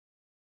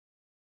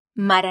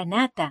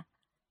Maranata,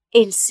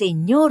 el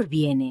Señor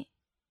viene.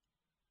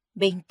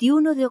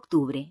 21 de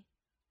octubre.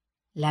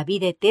 La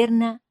vida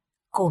eterna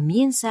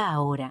comienza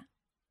ahora.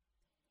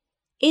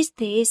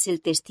 Este es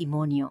el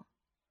testimonio,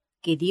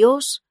 que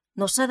Dios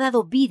nos ha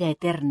dado vida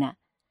eterna,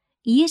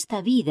 y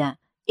esta vida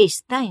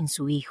está en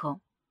su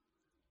Hijo.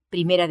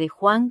 Primera de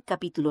Juan,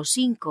 capítulo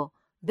 5,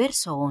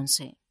 verso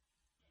 11.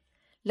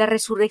 La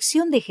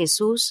resurrección de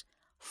Jesús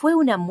fue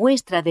una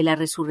muestra de la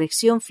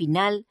resurrección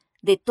final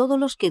de todos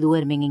los que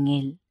duermen en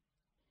Él.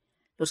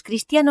 Los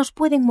cristianos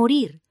pueden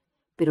morir,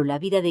 pero la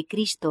vida de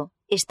Cristo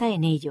está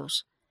en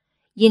ellos,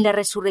 y en la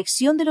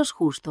resurrección de los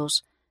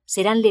justos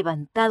serán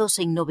levantados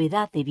en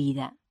novedad de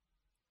vida.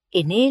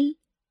 En Él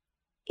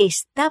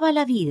estaba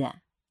la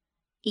vida,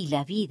 y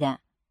la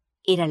vida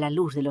era la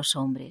luz de los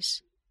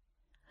hombres.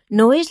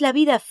 No es la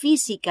vida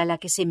física la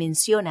que se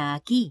menciona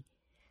aquí,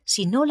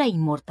 sino la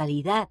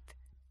inmortalidad,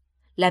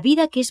 la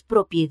vida que es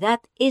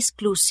propiedad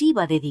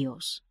exclusiva de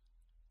Dios.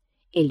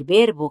 El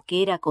Verbo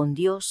que era con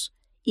Dios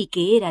y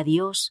que era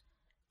Dios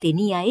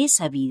tenía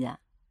esa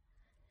vida.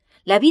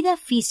 La vida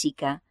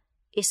física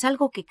es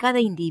algo que cada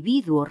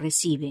individuo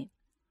recibe.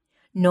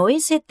 No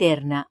es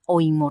eterna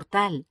o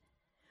inmortal,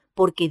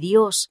 porque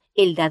Dios,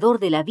 el dador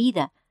de la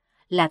vida,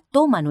 la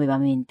toma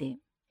nuevamente.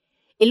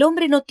 El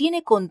hombre no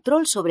tiene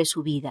control sobre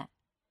su vida,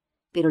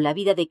 pero la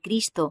vida de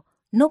Cristo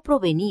no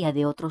provenía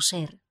de otro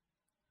ser.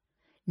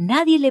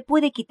 Nadie le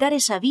puede quitar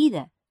esa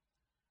vida.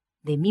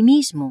 De mí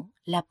mismo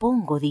la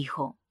pongo,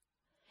 dijo.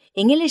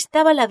 En Él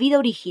estaba la vida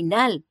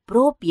original,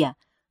 propia,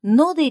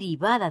 no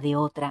derivada de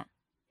otra.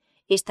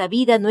 Esta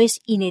vida no es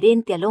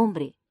inherente al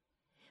hombre.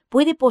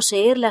 Puede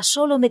poseerla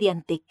solo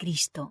mediante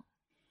Cristo.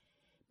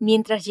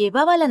 Mientras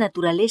llevaba la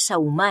naturaleza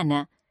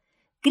humana,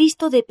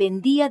 Cristo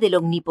dependía del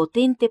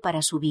Omnipotente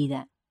para su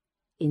vida.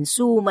 En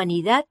su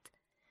humanidad,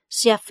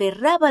 se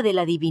aferraba de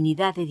la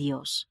divinidad de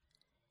Dios.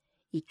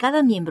 Y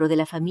cada miembro de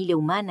la familia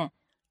humana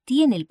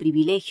tiene el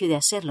privilegio de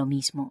hacer lo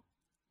mismo.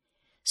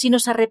 Si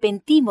nos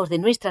arrepentimos de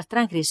nuestras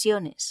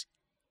transgresiones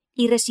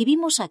y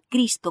recibimos a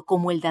Cristo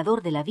como el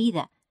dador de la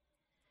vida,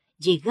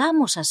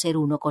 llegamos a ser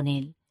uno con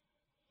Él,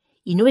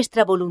 y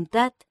nuestra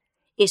voluntad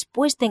es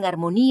puesta en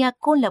armonía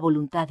con la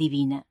voluntad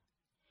divina.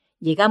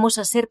 Llegamos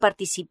a ser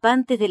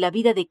participantes de la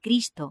vida de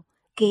Cristo,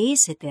 que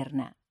es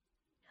eterna.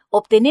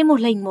 Obtenemos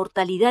la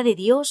inmortalidad de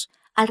Dios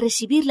al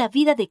recibir la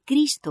vida de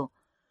Cristo,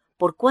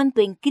 por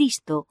cuanto en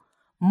Cristo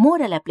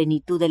mora la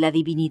plenitud de la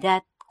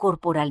divinidad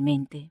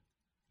corporalmente.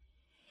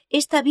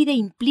 Esta vida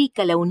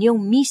implica la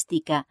unión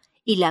mística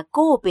y la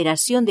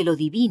cooperación de lo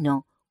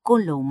divino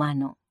con lo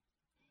humano.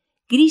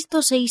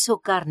 Cristo se hizo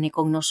carne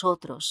con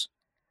nosotros,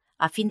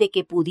 a fin de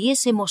que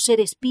pudiésemos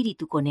ser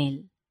espíritu con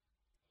Él.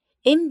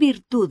 En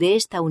virtud de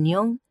esta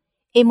unión,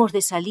 hemos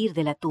de salir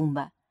de la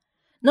tumba,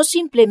 no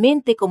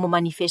simplemente como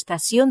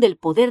manifestación del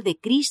poder de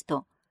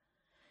Cristo,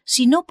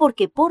 sino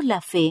porque por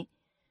la fe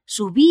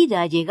su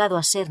vida ha llegado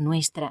a ser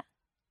nuestra.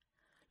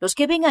 Los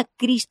que ven a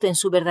Cristo en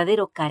su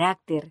verdadero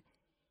carácter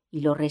y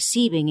lo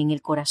reciben en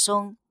el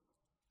corazón,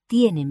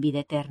 tienen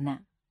vida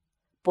eterna.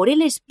 Por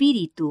el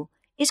Espíritu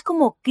es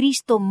como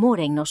Cristo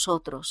mora en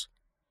nosotros,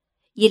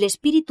 y el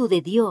Espíritu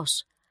de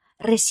Dios,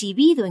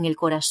 recibido en el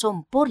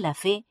corazón por la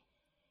fe,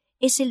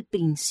 es el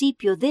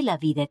principio de la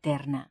vida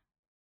eterna.